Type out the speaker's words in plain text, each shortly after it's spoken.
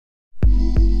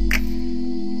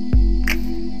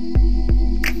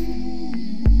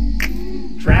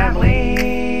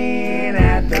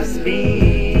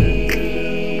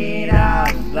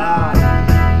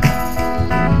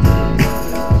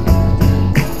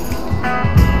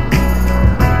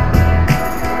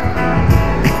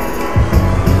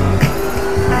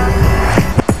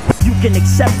can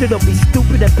accept it or be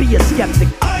stupid and be a skeptic.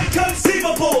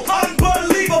 Inconceivable,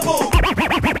 unbelievable,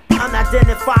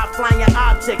 Unidentified flying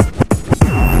objects.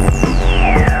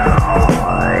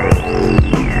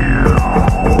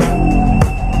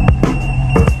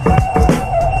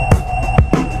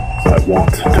 I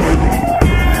want to believe.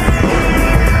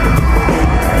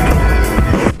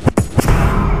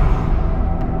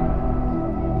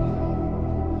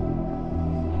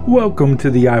 Welcome to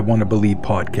the I Want to Believe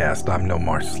podcast. I'm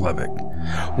Nomar Slevik.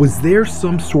 Was there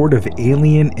some sort of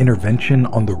alien intervention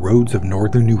on the roads of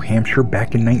northern New Hampshire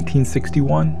back in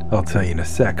 1961? I'll tell you in a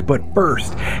sec, but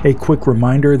first, a quick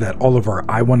reminder that all of our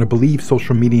I Want to Believe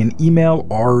social media and email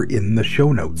are in the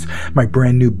show notes. My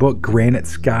brand new book, Granite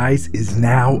Skies, is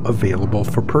now available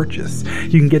for purchase.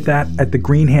 You can get that at the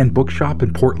Green Hand Bookshop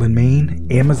in Portland, Maine,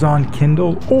 Amazon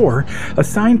Kindle, or a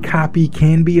signed copy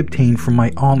can be obtained from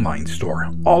my online store.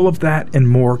 All of that and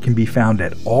more can be found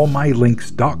at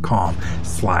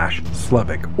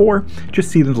allmylinks.com/Slevik, or just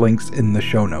see the links in the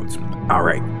show notes. All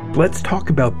right, let's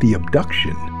talk about the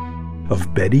abduction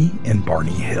of Betty and Barney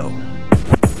Hill.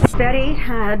 Betty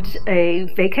had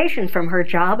a vacation from her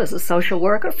job as a social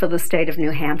worker for the state of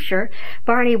New Hampshire.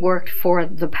 Barney worked for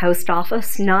the post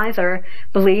office. Neither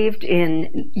believed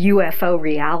in UFO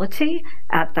reality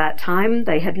at that time.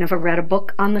 They had never read a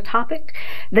book on the topic.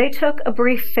 They took a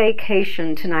brief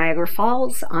vacation to Niagara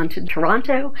Falls, onto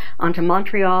Toronto, onto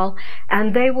Montreal,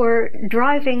 and they were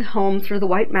driving home through the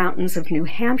White Mountains of New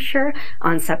Hampshire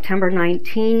on September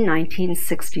 19,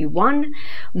 1961,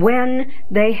 when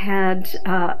they had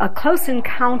a close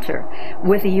encounter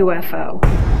with a UFO.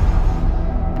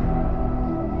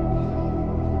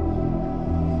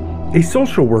 A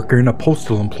social worker and a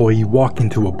postal employee walk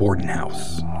into a boarding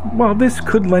house. While this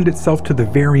could lend itself to the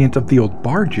variant of the old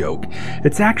bar joke,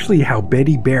 it's actually how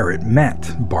Betty Barrett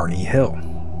met Barney Hill.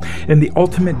 In the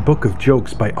Ultimate Book of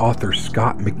Jokes by author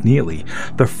Scott McNeely,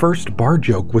 the first bar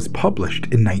joke was published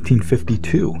in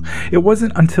 1952. It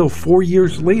wasn't until 4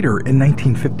 years later in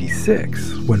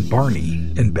 1956 when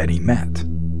Barney and Betty met.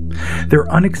 Their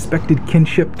unexpected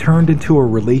kinship turned into a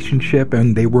relationship,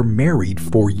 and they were married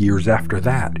 4 years after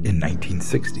that in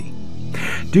 1960.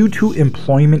 Due to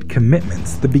employment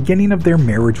commitments, the beginning of their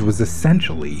marriage was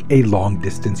essentially a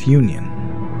long-distance union.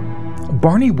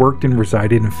 Barney worked and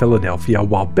resided in Philadelphia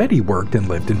while Betty worked and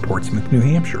lived in Portsmouth, New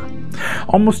Hampshire.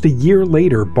 Almost a year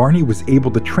later, Barney was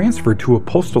able to transfer to a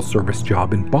postal service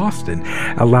job in Boston,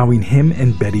 allowing him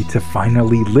and Betty to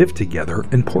finally live together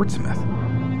in Portsmouth.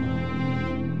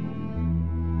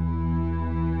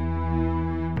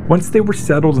 Once they were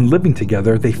settled and living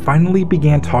together, they finally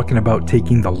began talking about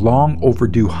taking the long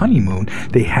overdue honeymoon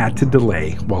they had to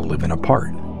delay while living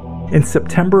apart. In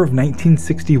September of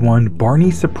 1961,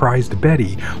 Barney surprised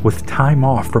Betty with time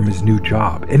off from his new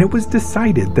job, and it was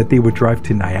decided that they would drive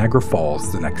to Niagara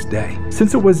Falls the next day.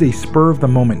 Since it was a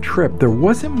spur-of-the-moment trip, there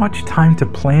wasn't much time to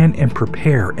plan and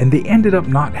prepare, and they ended up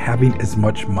not having as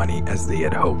much money as they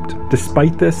had hoped.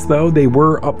 Despite this, though, they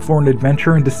were up for an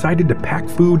adventure and decided to pack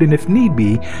food and, if need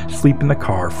be, sleep in the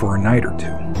car for a night or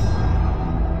two.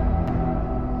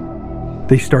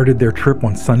 They started their trip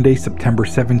on Sunday, September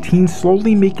 17,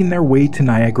 slowly making their way to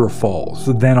Niagara Falls,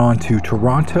 then on to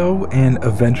Toronto, and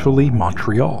eventually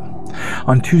Montreal.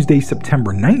 On Tuesday,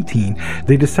 September 19,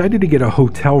 they decided to get a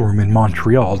hotel room in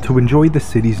Montreal to enjoy the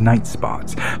city's night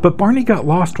spots, but Barney got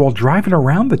lost while driving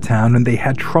around the town and they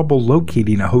had trouble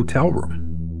locating a hotel room.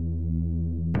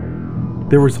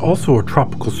 There was also a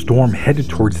tropical storm headed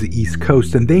towards the East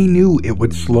Coast, and they knew it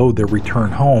would slow their return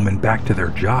home and back to their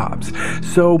jobs.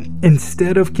 So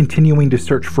instead of continuing to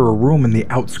search for a room in the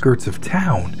outskirts of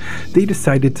town, they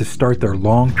decided to start their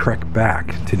long trek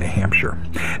back to New Hampshire.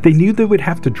 They knew they would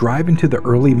have to drive into the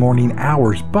early morning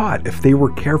hours, but if they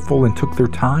were careful and took their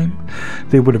time,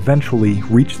 they would eventually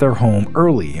reach their home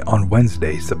early on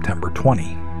Wednesday, September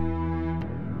 20.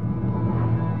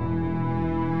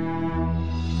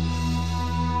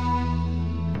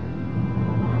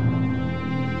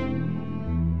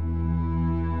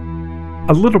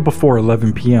 A little before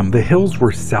 11 p.m., the hills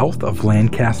were south of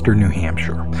Lancaster, New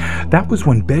Hampshire. That was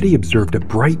when Betty observed a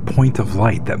bright point of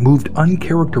light that moved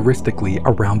uncharacteristically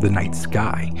around the night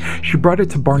sky. She brought it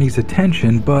to Barney's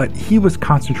attention, but he was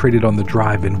concentrated on the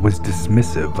drive and was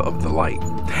dismissive of the light.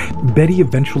 Betty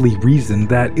eventually reasoned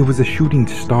that it was a shooting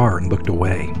star and looked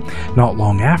away. Not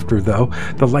long after, though,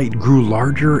 the light grew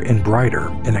larger and brighter,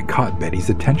 and it caught Betty's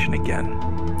attention again.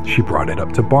 She brought it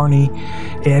up to Barney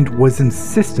and was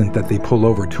insistent that they pull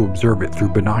over to observe it through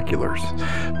binoculars.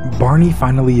 Barney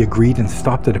finally agreed and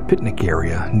stopped at a picnic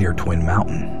area near Twin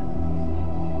Mountain.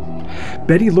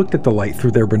 Betty looked at the light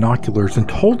through their binoculars and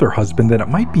told her husband that it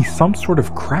might be some sort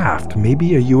of craft,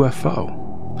 maybe a UFO.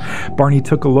 Barney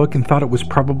took a look and thought it was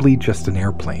probably just an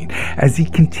airplane. As he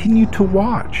continued to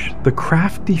watch, the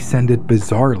craft descended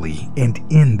bizarrely and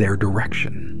in their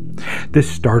direction. This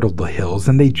startled the Hills,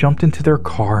 and they jumped into their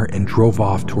car and drove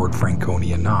off toward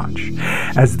Franconia Notch.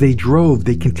 As they drove,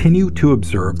 they continued to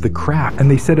observe the craft, and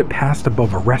they said it passed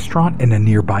above a restaurant and a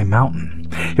nearby mountain.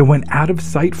 It went out of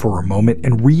sight for a moment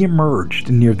and re-emerged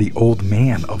near the old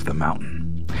man of the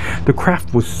mountain. The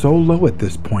craft was so low at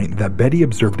this point that Betty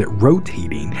observed it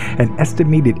rotating and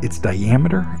estimated its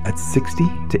diameter at 60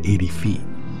 to 80 feet.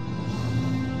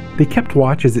 They kept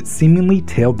watch as it seemingly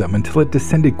tailed them until it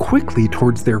descended quickly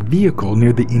towards their vehicle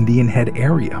near the Indian Head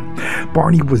area.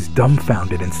 Barney was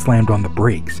dumbfounded and slammed on the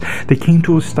brakes. They came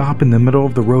to a stop in the middle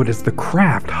of the road as the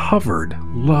craft hovered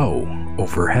low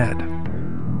overhead.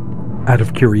 Out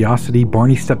of curiosity,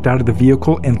 Barney stepped out of the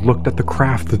vehicle and looked at the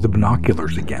craft through the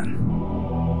binoculars again.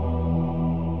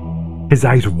 His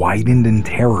eyes widened in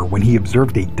terror when he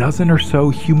observed a dozen or so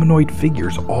humanoid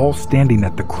figures all standing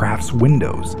at the craft's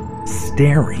windows,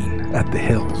 staring at the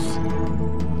Hills.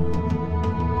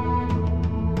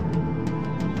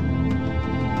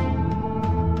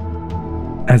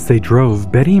 As they drove,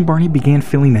 Betty and Barney began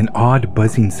feeling an odd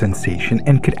buzzing sensation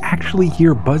and could actually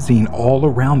hear buzzing all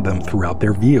around them throughout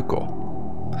their vehicle.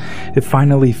 It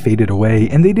finally faded away,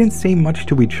 and they didn't say much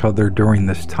to each other during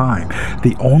this time.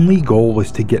 The only goal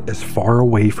was to get as far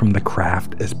away from the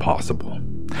craft as possible.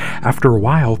 After a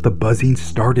while, the buzzing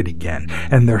started again,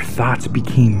 and their thoughts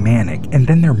became manic, and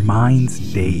then their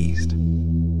minds dazed.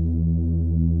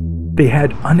 They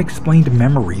had unexplained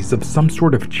memories of some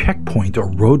sort of checkpoint or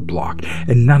roadblock,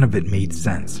 and none of it made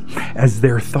sense. As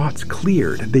their thoughts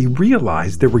cleared, they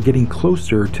realized they were getting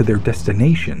closer to their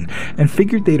destination and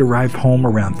figured they'd arrive home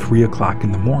around 3 o'clock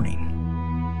in the morning.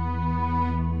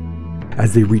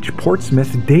 As they reached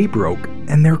Portsmouth, day broke,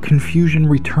 and their confusion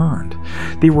returned.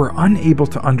 They were unable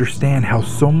to understand how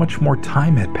so much more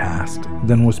time had passed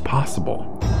than was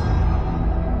possible.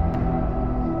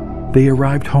 They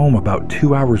arrived home about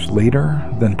 2 hours later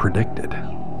than predicted.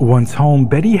 Once home,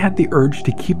 Betty had the urge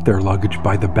to keep their luggage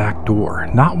by the back door,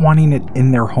 not wanting it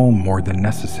in their home more than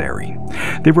necessary.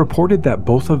 They reported that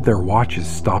both of their watches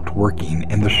stopped working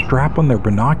and the strap on their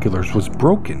binoculars was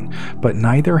broken, but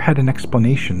neither had an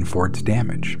explanation for its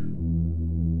damage.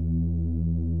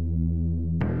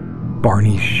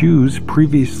 Barney's shoes,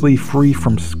 previously free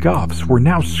from scuffs, were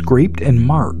now scraped and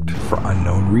marked for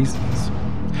unknown reasons.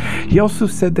 He also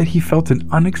said that he felt an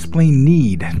unexplained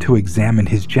need to examine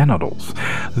his genitals,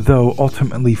 though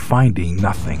ultimately finding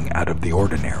nothing out of the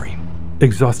ordinary.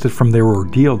 Exhausted from their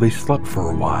ordeal, they slept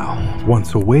for a while.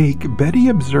 Once awake, Betty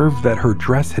observed that her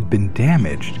dress had been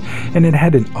damaged and it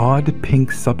had an odd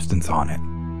pink substance on it.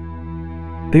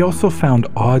 They also found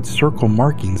odd circle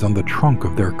markings on the trunk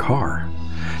of their car.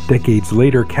 Decades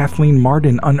later, Kathleen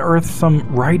Marden unearthed some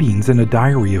writings in a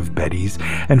diary of Betty's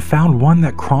and found one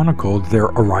that chronicled their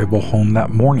arrival home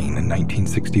that morning in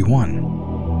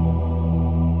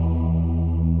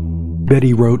 1961.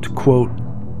 Betty wrote, quote,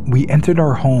 "We entered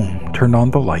our home, turned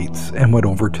on the lights, and went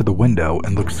over to the window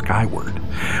and looked skyward.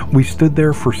 We stood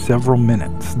there for several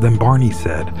minutes. Then Barney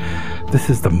said, 'This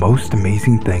is the most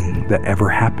amazing thing that ever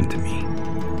happened to me.'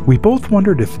 We both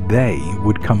wondered if they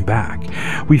would come back.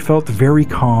 We felt very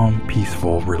calm,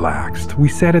 peaceful, relaxed. We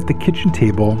sat at the kitchen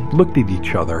table, looked at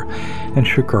each other, and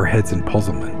shook our heads in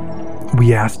puzzlement.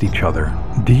 We asked each other,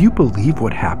 'Do you believe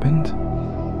what happened?'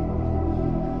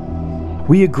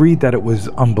 We agreed that it was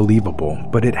unbelievable,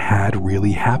 but it had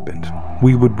really happened.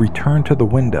 We would return to the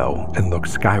window and look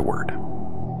skyward."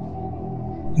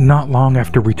 Not long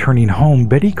after returning home,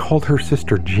 Betty called her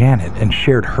sister Janet and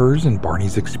shared hers and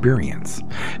Barney's experience.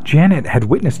 Janet had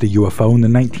witnessed a UFO in the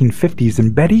 1950s,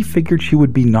 and Betty figured she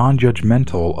would be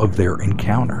non-judgmental of their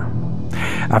encounter.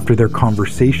 After their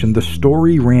conversation, the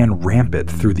story ran rampant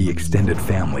through the extended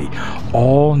family,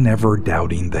 all never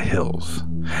doubting the Hills.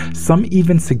 Some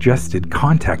even suggested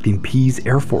contacting Pease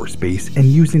Air Force Base and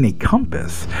using a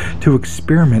compass to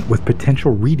experiment with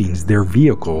potential readings their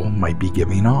vehicle might be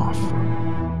giving off.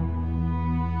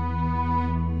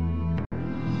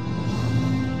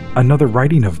 Another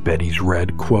writing of Betty's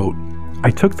read, quote, "I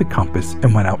took the compass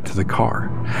and went out to the car.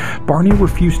 Barney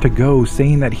refused to go,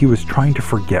 saying that he was trying to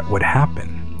forget what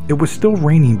happened. It was still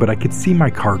raining, but I could see my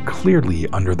car clearly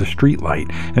under the streetlight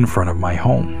in front of my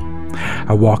home.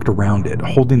 I walked around it,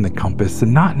 holding the compass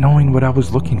and not knowing what I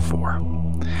was looking for.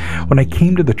 When I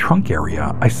came to the trunk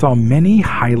area, I saw many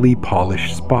highly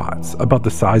polished spots, about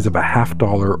the size of a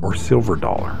 $50 or $silver.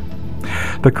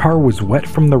 The car was wet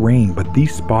from the rain, but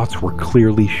these spots were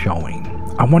clearly showing.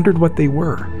 I wondered what they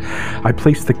were. I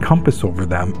placed the compass over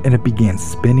them and it began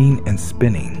spinning and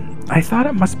spinning. I thought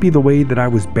it must be the way that I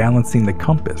was balancing the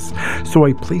compass, so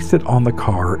I placed it on the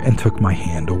car and took my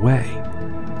hand away.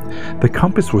 The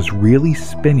compass was really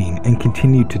spinning and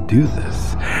continued to do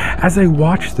this. As I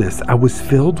watched this, I was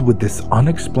filled with this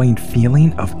unexplained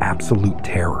feeling of absolute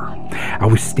terror. I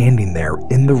was standing there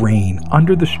in the rain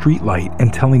under the streetlight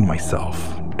and telling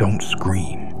myself, don't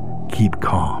scream, keep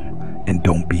calm, and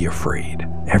don't be afraid.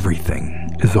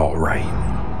 Everything is all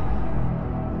right.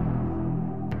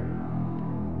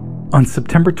 On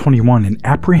September 21, an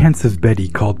apprehensive Betty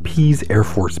called Pease Air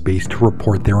Force Base to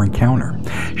report their encounter.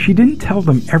 She didn't tell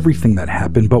them everything that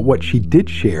happened, but what she did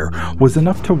share was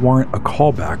enough to warrant a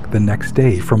callback the next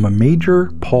day from a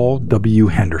Major Paul W.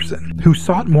 Henderson, who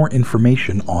sought more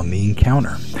information on the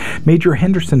encounter. Major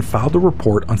Henderson filed a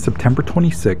report on September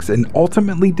 26 and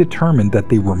ultimately determined that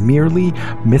they were merely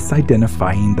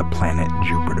misidentifying the planet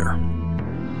Jupiter.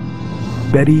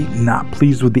 Betty, not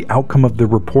pleased with the outcome of the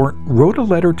report, wrote a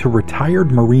letter to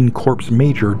retired Marine Corps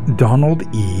Major Donald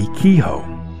E. Kehoe.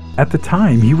 At the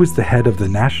time, he was the head of the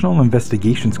National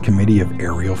Investigations Committee of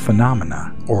Aerial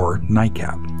Phenomena, or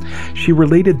NICAP. She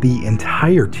related the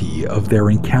entirety of their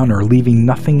encounter, leaving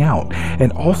nothing out,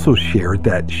 and also shared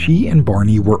that she and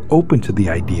Barney were open to the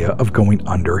idea of going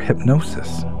under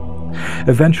hypnosis.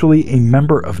 Eventually, a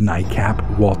member of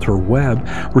NICAP, Walter Webb,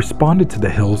 responded to the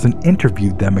Hills and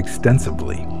interviewed them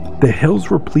extensively. The Hills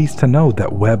were pleased to know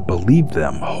that Webb believed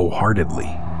them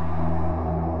wholeheartedly.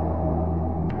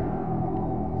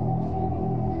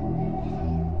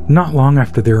 Not long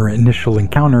after their initial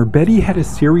encounter, Betty had a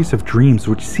series of dreams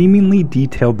which seemingly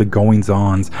detailed the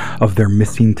goings-ons of their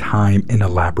missing time in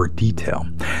elaborate detail.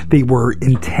 They were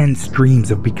intense dreams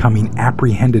of becoming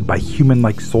apprehended by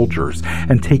human-like soldiers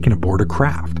and taken aboard a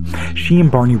craft. She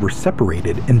and Barney were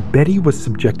separated, and Betty was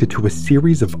subjected to a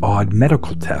series of odd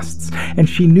medical tests, and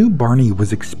she knew Barney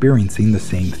was experiencing the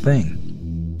same thing.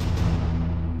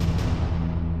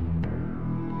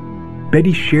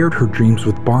 Betty shared her dreams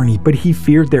with Barney, but he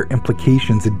feared their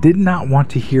implications and did not want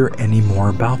to hear any more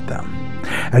about them.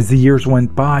 As the years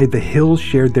went by, the Hills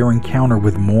shared their encounter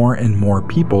with more and more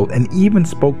people and even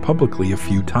spoke publicly a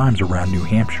few times around New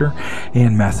Hampshire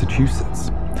and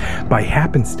Massachusetts. By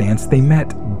happenstance, they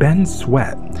met Ben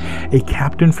Sweat, a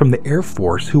captain from the Air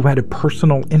Force who had a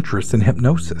personal interest in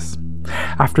hypnosis.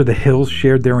 After the Hills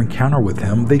shared their encounter with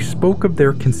him, they spoke of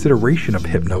their consideration of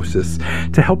hypnosis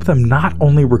to help them not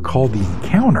only recall the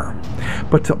encounter,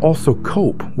 but to also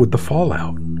cope with the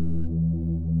fallout.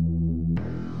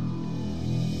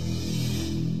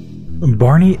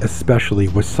 Barney especially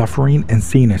was suffering and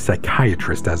seeing a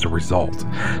psychiatrist as a result.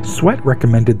 Sweat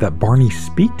recommended that Barney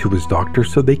speak to his doctor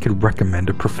so they could recommend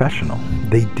a professional.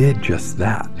 They did just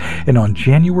that, and on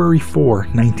January 4,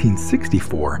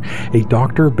 1964, a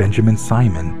Dr. Benjamin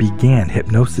Simon began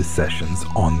hypnosis sessions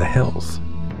on the Hills.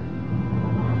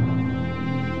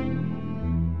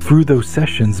 Through those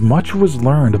sessions, much was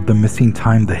learned of the missing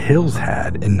time the Hills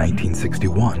had in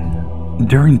 1961.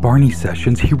 During Barney's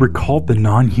sessions, he recalled the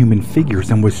non-human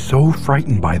figures and was so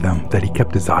frightened by them that he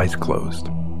kept his eyes closed.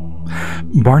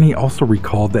 Barney also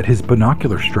recalled that his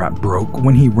binocular strap broke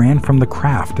when he ran from the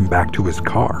craft and back to his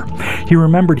car. He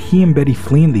remembered he and Betty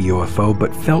fleeing the UFO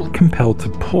but felt compelled to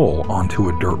pull onto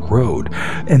a dirt road,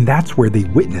 and that's where they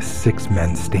witnessed 6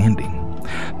 men standing.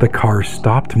 The car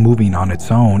stopped moving on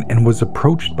its own and was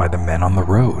approached by the men on the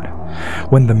road.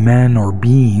 When the men or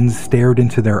beings stared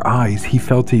into their eyes, he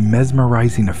felt a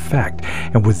mesmerizing effect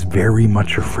and was very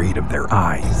much afraid of their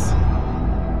eyes.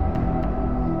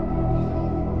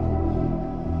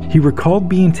 He recalled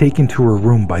being taken to a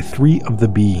room by 3 of the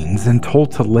beings and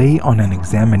told to lay on an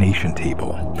examination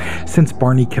table. Since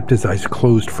Barney kept his eyes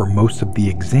closed for most of the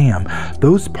exam,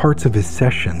 those parts of his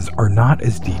sessions are not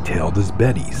as detailed as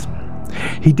Betty's.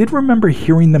 He did remember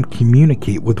hearing them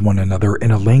communicate with one another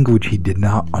in a language he did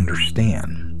not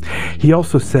understand. He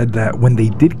also said that when they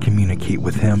did communicate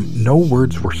with him, no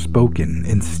words were spoken.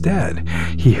 Instead,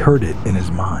 he heard it in his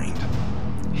mind.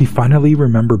 He finally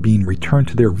remembered being returned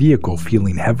to their vehicle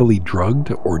feeling heavily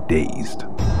drugged or dazed.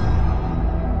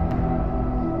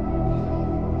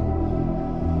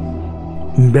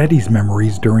 Betty's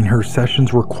memories during her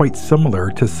sessions were quite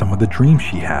similar to some of the dreams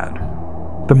she had.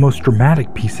 The most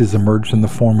dramatic pieces emerged in the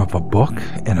form of a book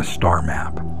and a star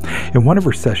map. In one of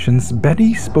her sessions,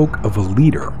 Betty spoke of a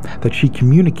leader that she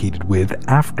communicated with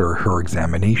after her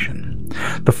examination.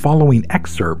 The following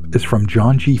excerpt is from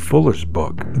John G. Fuller's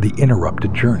book, The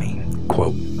Interrupted Journey.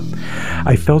 Quote,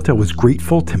 "I felt I was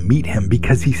grateful to meet him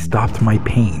because he stopped my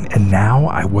pain, and now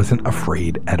I wasn't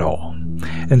afraid at all.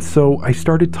 And so I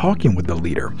started talking with the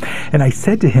leader, and I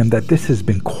said to him that this has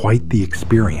been quite the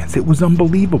experience. It was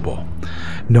unbelievable.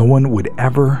 No one would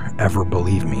ever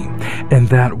believe me, and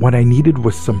that what I needed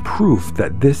was some proof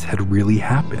that this had really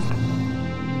happened.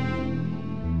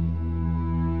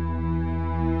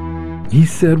 He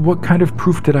said, what kind of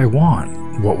proof did I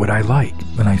want? What would I like?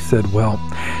 And I said, well,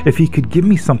 if he could give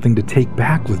me something to take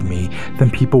back with me,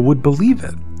 then people would believe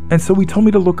it. And so he told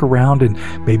me to look around and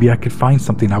maybe I could find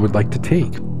something I would like to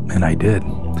take. And I did.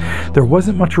 There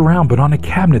wasn't much around, but on a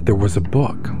cabinet there was a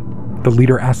book. The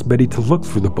leader asked Betty to look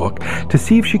through the book to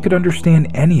see if she could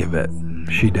understand any of it.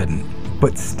 She didn't,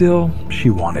 but still, she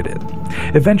wanted it.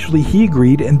 Eventually he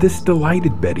agreed, and this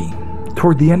delighted Betty.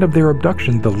 Toward the end of their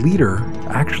abduction, the leader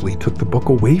actually took the book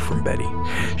away from Betty.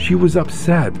 She was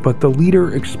upset, but the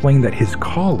leader explained that his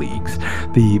colleagues,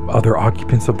 the other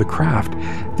occupants of the craft,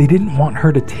 they didn't want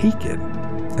her to take it,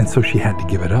 and so she had to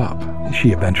give it up.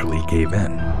 She eventually gave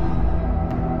in.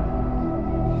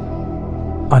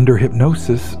 Under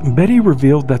hypnosis, Betty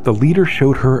revealed that the leader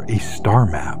showed her a star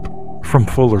map. From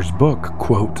Fuller's book,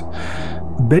 quote,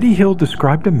 Betty Hill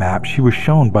described a map she was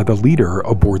shown by the leader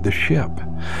aboard the ship.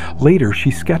 Later, she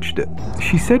sketched it.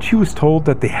 She said she was told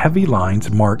that the heavy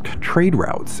lines marked trade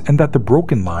routes and that the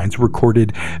broken lines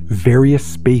recorded various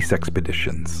space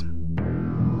expeditions.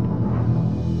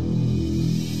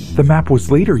 The map was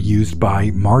later used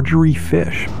by Marjorie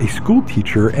Fish, a school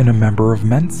teacher and a member of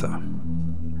Mensa.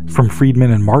 From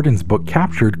Friedman and Martin's book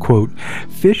Captured, quote,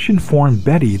 Fish informed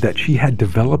Betty that she had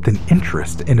developed an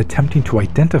interest in attempting to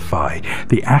identify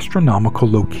the astronomical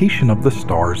location of the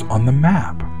stars on the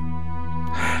map.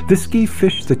 This gave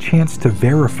Fish the chance to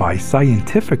verify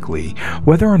scientifically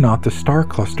whether or not the star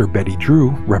cluster Betty drew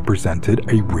represented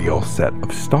a real set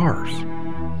of stars.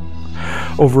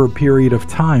 Over a period of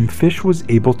time, Fish was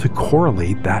able to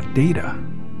correlate that data.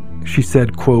 She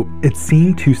said, quote, it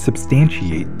seemed to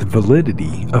substantiate the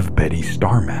validity of Betty's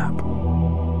star map.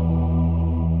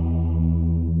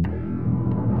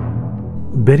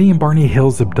 Betty and Barney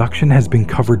Hill's abduction has been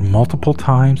covered multiple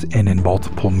times and in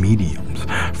multiple mediums,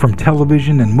 from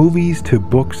television and movies to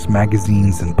books,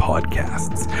 magazines, and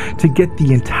podcasts. To get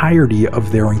the entirety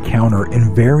of their encounter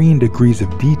in varying degrees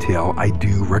of detail, I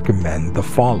do recommend the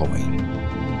following.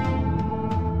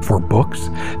 For books,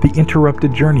 The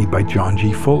Interrupted Journey by John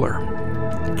G. Fuller.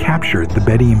 Captured, the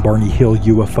Betty and Barney Hill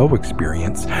UFO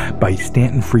Experience by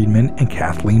Stanton Friedman and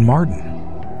Kathleen Martin.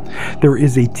 There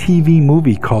is a TV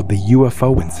movie called The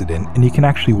UFO Incident, and you can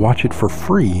actually watch it for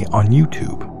free on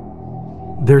YouTube.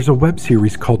 There's a web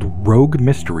series called Rogue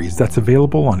Mysteries that's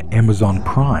available on Amazon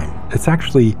Prime. It's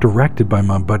actually directed by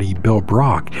my buddy Bill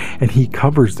Brock, and he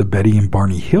covers the Betty and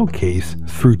Barney Hill case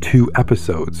through 2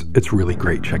 episodes. It's really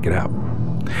great, check it out.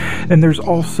 And there's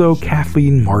also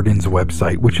Kathleen Martin's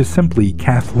website, which is simply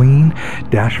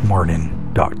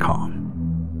kathleen-martin.com.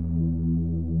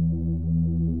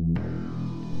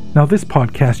 Now, this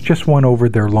podcast just went over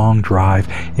their long drive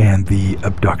and the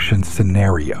abduction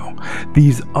scenario.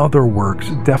 These other works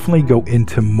definitely go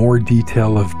into more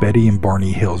detail of Betty and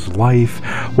Barney Hill's life,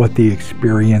 what they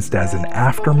experienced as an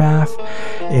aftermath,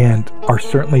 and are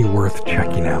certainly worth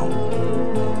checking out.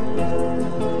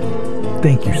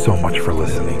 Thank you so much for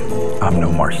listening. I'm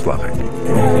Nomar Slevik.